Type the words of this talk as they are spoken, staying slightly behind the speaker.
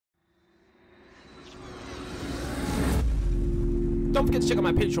don't forget to check out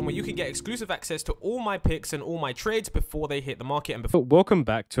my Patreon where you can get exclusive access to all my picks and all my trades before they hit the market. And before welcome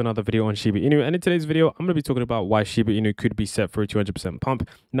back to another video on Shiba Inu, and in today's video I'm going to be talking about why Shiba Inu could be set for a 200% pump.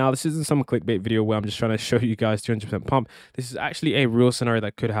 Now, this isn't some clickbait video where I'm just trying to show you guys 200% pump. This is actually a real scenario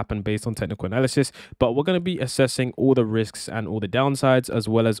that could happen based on technical analysis, but we're going to be assessing all the risks and all the downsides as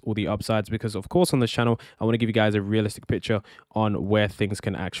well as all the upsides, because of course on this channel I want to give you guys a realistic picture on where things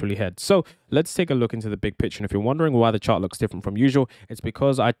can actually head. So let's take a look into the big picture. And if you're wondering why the chart looks different from usual, it's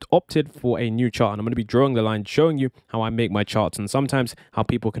because I opted for a new chart, and I'm going to be drawing the line showing you how I make my charts and sometimes how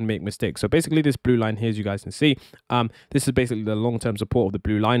people can make mistakes. So basically this blue line here, as you guys can see, this is basically the long-term support of the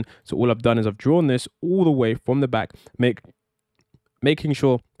blue line. So all I've done is I've drawn this all the way from the back, making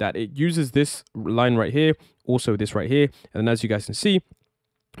sure that it uses this line right here, also this right here. And then as you guys can see,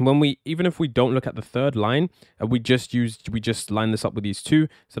 even if we don't look at the third line, we just line this up with these two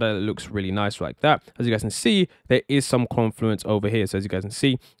so that it looks really nice like that. As you guys can see, there is some confluence over here. So as you guys can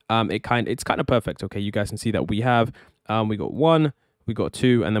see, it's kind of perfect. Okay, you guys can see that we have we got 1, we got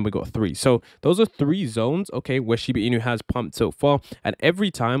 2, and then we got 3. So those are 3 zones, okay, where Shiba Inu has pumped so far. And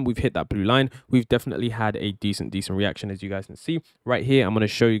every time we've hit that blue line, we've definitely had a decent reaction. As you guys can see right here, I'm going to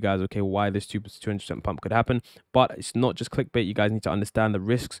show you guys, okay, why this 200% pump could happen. But it's not just clickbait. You guys need to understand the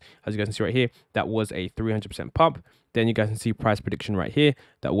risks. As you guys can see right here, that was a 300% pump. Then you guys can see price prediction right here.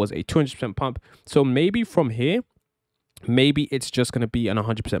 That was a 200% pump. So maybe from here, maybe it's just going to be an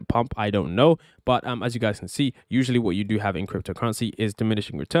 100% pump. I don't know. But as you guys can see, usually what you do have in cryptocurrency is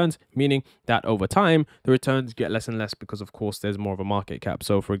diminishing returns, meaning that over time, the returns get less and less because, of course, there's more of a market cap.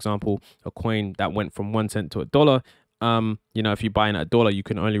 So, for example, a coin that went from 1 cent to $1, you know, if you buy in at $1, you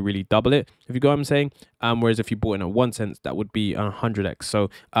can only really double it, if you go what I'm saying. Whereas if you bought in at 1 cent, that would be 100x.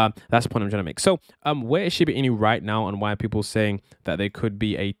 So that's the point I'm trying to make. So where is Shiba Inu right now, and why are people saying that there could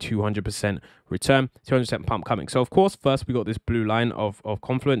be a 200% return, 200% pump coming? So of course, first we got this blue line of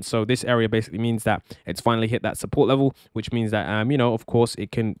confluence. So this area basically means that it's finally hit that support level, which means that you know, of course,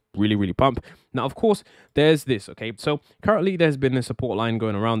 it can really pump. Now, of course, there's this, okay? So currently there's been a support line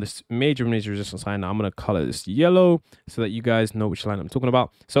going around, this major resistance line. Now I'm going to color this yellow so that you guys know which line I'm talking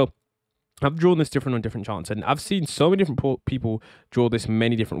about. So I've drawn this different on different charts, and I've seen so many different people draw this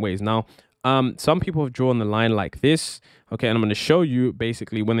many different ways. Now, some people have drawn the line like this, okay, and I'm going to show you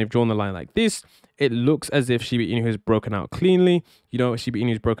basically when they've drawn the line like this, it looks as if Shiba Inu has broken out cleanly. You know, Shiba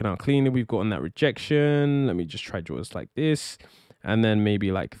Inu is broken out cleanly. We've gotten that rejection. Let me just try to draw this like this, and then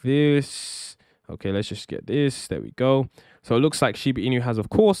maybe like this. Okay, let's just get this. There we go. So it looks like Shiba Inu has, of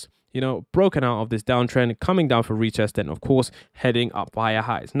course, you know, broken out of this downtrend, coming down for retest, and of course heading up higher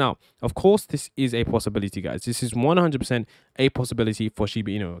highs. Now, of course, this is a possibility, guys. This is 100% a possibility for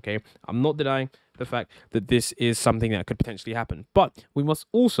Shiba Inu, okay? I'm not denying the fact that this is something that could potentially happen, but we must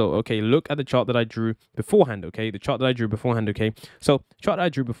also, okay, look at the chart that I drew beforehand, okay? The chart that I drew beforehand, okay? So chart that I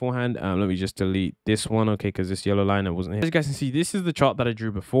drew beforehand, let me just delete this one, okay, because this yellow line, I wasn't here. As you guys can see, this is the chart that I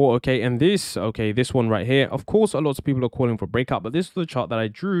drew before, okay? And this, okay, this one right here, of course, a lot of people are calling for breakout, but this is the chart that I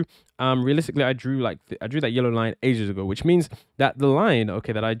drew. Realistically, I drew that yellow line ages ago, which means that the line,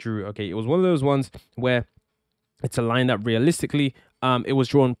 okay, that I drew, okay, it was one of those ones where it's a line that realistically it was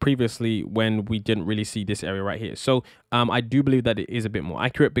drawn previously when we didn't really see this area right here. So I do believe that it is a bit more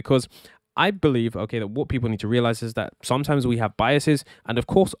accurate, because I believe, okay, that what people need to realize is that sometimes we have biases, and of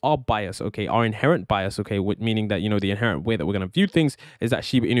course our bias, okay, our inherent bias, okay, meaning that, you know, the inherent way that we're going to view things is that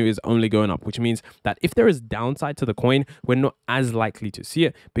Shiba Inu is only going up, which means that if there is downside to the coin, we're not as likely to see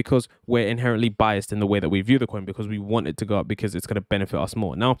it, because we're inherently biased in the way that we view the coin, because we want it to go up because it's going to benefit us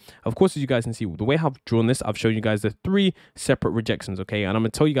more. Now, of course, as you guys can see, the way I've drawn this, I've shown you guys the 3 separate rejections, okay, and I'm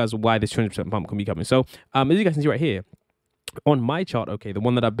going to tell you guys why this 200% pump can be coming. So as you guys can see right here, on my chart, okay, the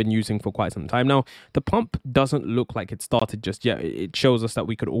one that I've been using for quite some time now, the pump doesn't look like it started just yet. It shows us that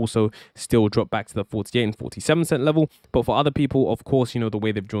we could also still drop back to the 48 and 47 cent level. But for other people, of course, you know, the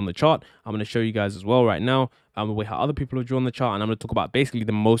way they've drawn the chart, I'm going to show you guys as well right now, the way how other people have drawn the chart. And I'm going to talk about basically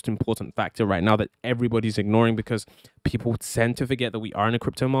the most important factor right now that everybody's ignoring, because people tend to forget that we are in a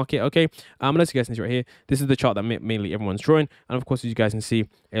crypto market, okay? As you guys can see right here, this is the chart that mainly everyone's drawing. And of course, as you guys can see,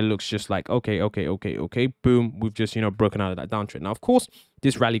 it looks just like, okay, boom, we've just, you know, broken out of that downtrend. Now, of course,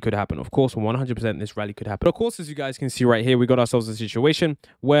 this rally could happen. Of course, 100% this rally could happen. But of course, as you guys can see right here, we got ourselves a situation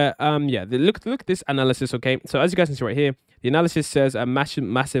where, yeah, look at this analysis, okay? So as you guys can see right here, the analysis says a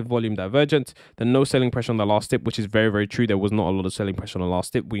massive volume divergence, the no selling pressure on the last dip, which is very true. There was not a lot of selling pressure on the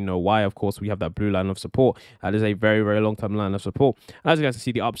last dip. We know why. Of course, we have that blue line of support. That is a very long-term line of support. And as you guys can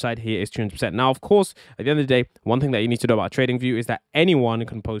see, the upside here is 200%. Now, of course, at the end of the day, one thing that you need to know about TradingView is that anyone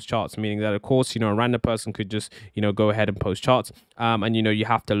can post charts, meaning that, of course, you know, a random person could just, you know, go ahead and post charts. And, you know, you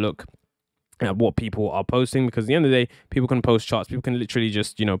have to look what people are posting, because at the end of the day, people can post charts, people can literally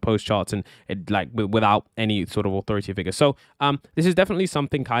just, you know, post charts and it, like, without any sort of authority figure. So this is definitely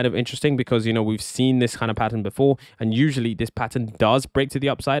something kind of interesting, because, you know, we've seen this kind of pattern before, and usually this pattern does break to the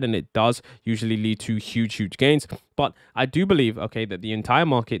upside, and it does usually lead to huge gains. But I do believe, okay, that the entire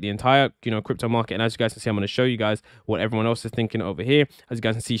market, the entire, you know, crypto market, and as you guys can see, I'm going to show you guys what everyone else is thinking over here. As you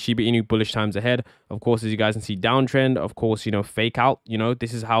guys can see, Shiba Inu bullish times ahead. Of course, as you guys can see, downtrend. Of course, you know, fake out. You know,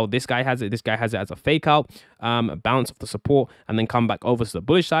 this is how this guy has it. This guy has it as a fake out, bounce off the support, and then come back over to the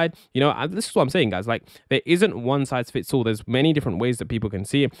bullish side. You know, this is what I'm saying, guys. Like, there isn't one size fits all. There's many different ways that people can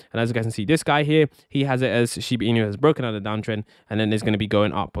see it. And as you guys can see, this guy here, he has it as Shiba Inu has broken out of the downtrend, and then it's going to be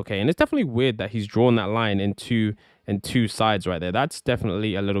going up. Okay, and it's definitely weird that he's drawn that line into two sides right there. That's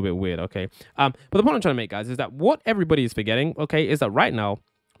definitely a little bit weird. Okay, but the point I'm trying to make, guys, is that what everybody is forgetting, okay, is that right now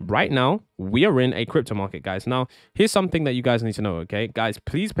we are in a crypto market, guys. Now, here's something that you guys need to know, okay? Guys,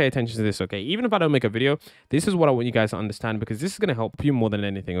 please pay attention to this, okay? Even if I don't make a video, this is what I want you guys to understand, because this is going to help you more than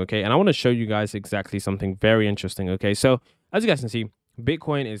anything, okay? And I want to show you guys exactly something very interesting, okay? So, as you guys can see,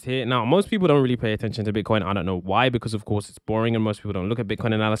 Bitcoin is here. Now, most people don't really pay attention to Bitcoin. I don't know why, because of course it's boring and most people don't look at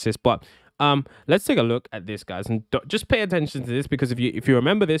Bitcoin analysis. But let's take a look at this, guys, and just pay attention to this, because if you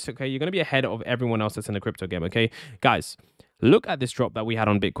remember this, okay, you're going to be ahead of everyone else that's in the crypto game, okay? Guys, look at this drop that we had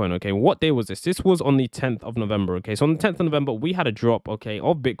on Bitcoin, okay? What day was this? This was on the 10th of November, okay? So on the 10th of November, we had a drop, okay,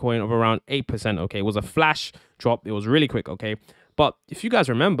 of Bitcoin of around 8%, okay? It was a flash drop. It was really quick, okay? But if you guys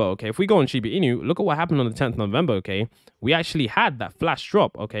remember, okay, if we go on Shiba Inu, look at what happened on the 10th of November, okay? We actually had that flash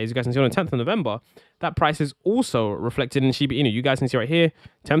drop, okay? As you guys can see on the 10th of November, that price is also reflected in Shiba Inu. You guys can see right here,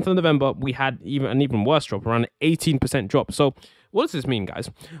 10th of November, we had an even worse drop, around an 18% drop. So what does this mean, guys?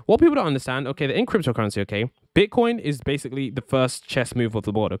 What people don't understand, okay, that in cryptocurrency, okay, Bitcoin is basically the first chess move of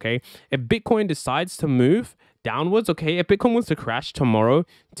the board, okay? If Bitcoin decides to move downwards, okay, if Bitcoin was to crash tomorrow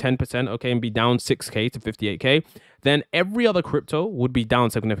 10%, okay, and be down 6K to 58K, then every other crypto would be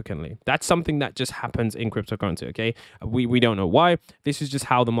down significantly. That's something that just happens in cryptocurrency, okay? We don't know why. This is just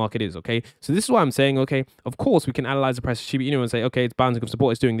how the market is, okay? So this is why I'm saying, okay, of course, we can analyze the price of Shiba Inu and say, okay, it's bouncing up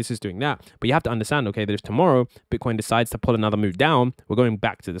support, it's doing this, it's doing that. But you have to understand, okay, that if tomorrow Bitcoin decides to pull another move down, we're going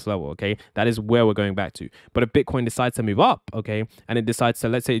back to this level, okay? That is where we're going back to. But if Bitcoin decides to move up, okay, and it decides to,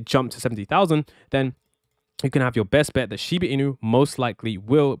 let's say, jump to 70,000, then you can have your best bet that Shiba Inu most likely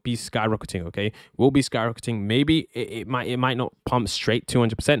will be skyrocketing, okay? Will be skyrocketing. Maybe it might not pump straight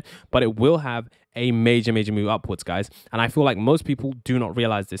 200%, but it will have a major move upwards, guys. And I feel like most people do not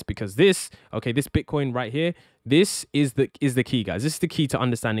realize this, because this, okay, this Bitcoin right here, this is the key, guys. This is the key to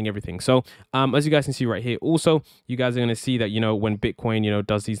understanding everything. So as you guys can see right here, also you guys are going to see that, you know, when Bitcoin, you know,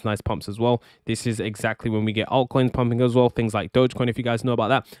 does these nice pumps as well, this is exactly when we get altcoins pumping as well, things like Dogecoin, if you guys know about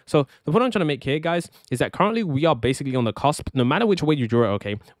that. So the point I'm trying to make here, guys, is that currently we are basically on the cusp, no matter which way you draw it,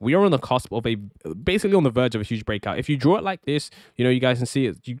 okay, we are on the cusp of basically on the verge of a huge breakout. If you draw it like this, you know, you guys can see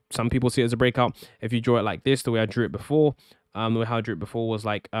it, some people see it as a breakout. If you draw it like this, the way I drew it before, the way how I drew it before was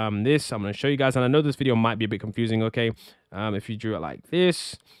like this. I'm going to show you guys, and I know this video might be a bit confusing, okay? If you drew it like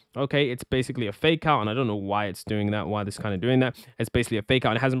this, okay, it's basically a fake out, and I don't know why it's doing that, why this kind of doing that. It's basically a fake out,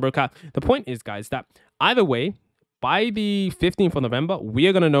 and it hasn't broke out. The point is, guys, that either way, by the 15th of November, we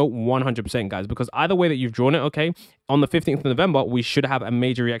are going to know 100%, guys, because either way that you've drawn it, okay, on the 15th of November, we should have a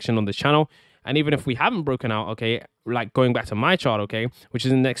major reaction on this channel. And even if we haven't broken out, okay, like going back to my chart, okay, which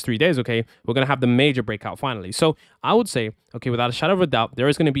is in the next 3 days, okay, we're going to have the major breakout finally. So I would say, okay, without a shadow of a doubt, there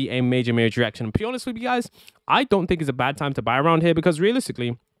is going to be a major reaction. And to be honest with you guys, I don't think it's a bad time to buy around here, because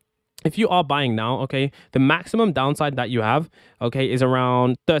realistically, if you are buying now, okay, the maximum downside that you have, okay, is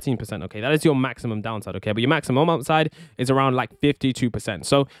around 13%, okay? That is your maximum downside, okay? But your maximum upside is around like 52%.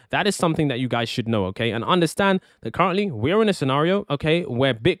 So that is something that you guys should know, okay? And understand that currently we're in a scenario, okay,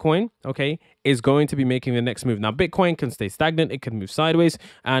 where Bitcoin, okay, is going to be making the next move. Now, Bitcoin can stay stagnant, it can move sideways,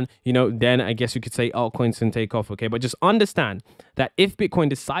 and, you know, then I guess you could say altcoins can take off, okay? But just understand that if Bitcoin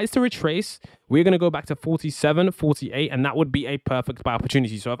decides to retrace, we're going to go back to 47, 48, and that would be a perfect buy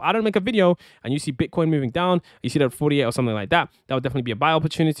opportunity. So if I don't make a video and you see Bitcoin moving down, you see that at 48 or something like that, that would definitely be a buy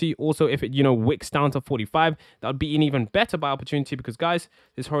opportunity. Also, if it, you know, wicks down to 45, that would be an even better buy opportunity, because, guys,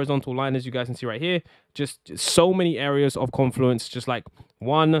 this horizontal line, as you guys can see right here, just so many areas of confluence, just like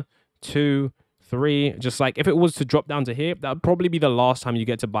 1, 2, 3, just like if it was to drop down to here, that would probably be the last time you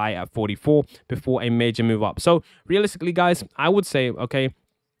get to buy at 44 before a major move up. So realistically, guys, I would say, okay,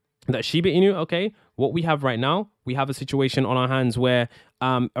 that Shiba Inu, okay, what we have right now, we have a situation on our hands where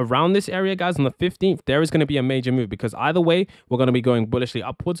around this area, guys, on the 15th, there is going to be a major move, because either way, we're going to be going bullishly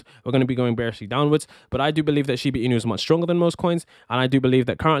upwards, we're going to be going bearishly downwards. But I do believe that Shiba Inu is much stronger than most coins, and I do believe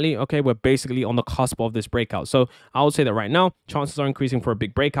that currently, okay, we're basically on the cusp of this breakout. So I would say that right now, chances are increasing for a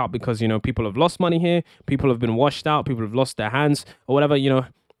big breakout, because, you know, people have lost money here, people have been washed out, people have lost their hands or whatever, you know.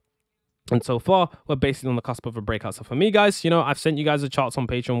 And so far, we're basically on the cusp of a breakout. So for me, guys, you know, I've sent you guys the charts on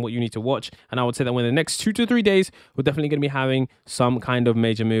Patreon, what you need to watch. And I would say that within the next 2 to 3 days, we're definitely going to be having some kind of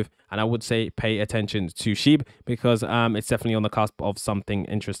major move. And I would say pay attention to SHIB, because it's definitely on the cusp of something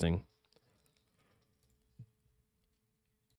interesting.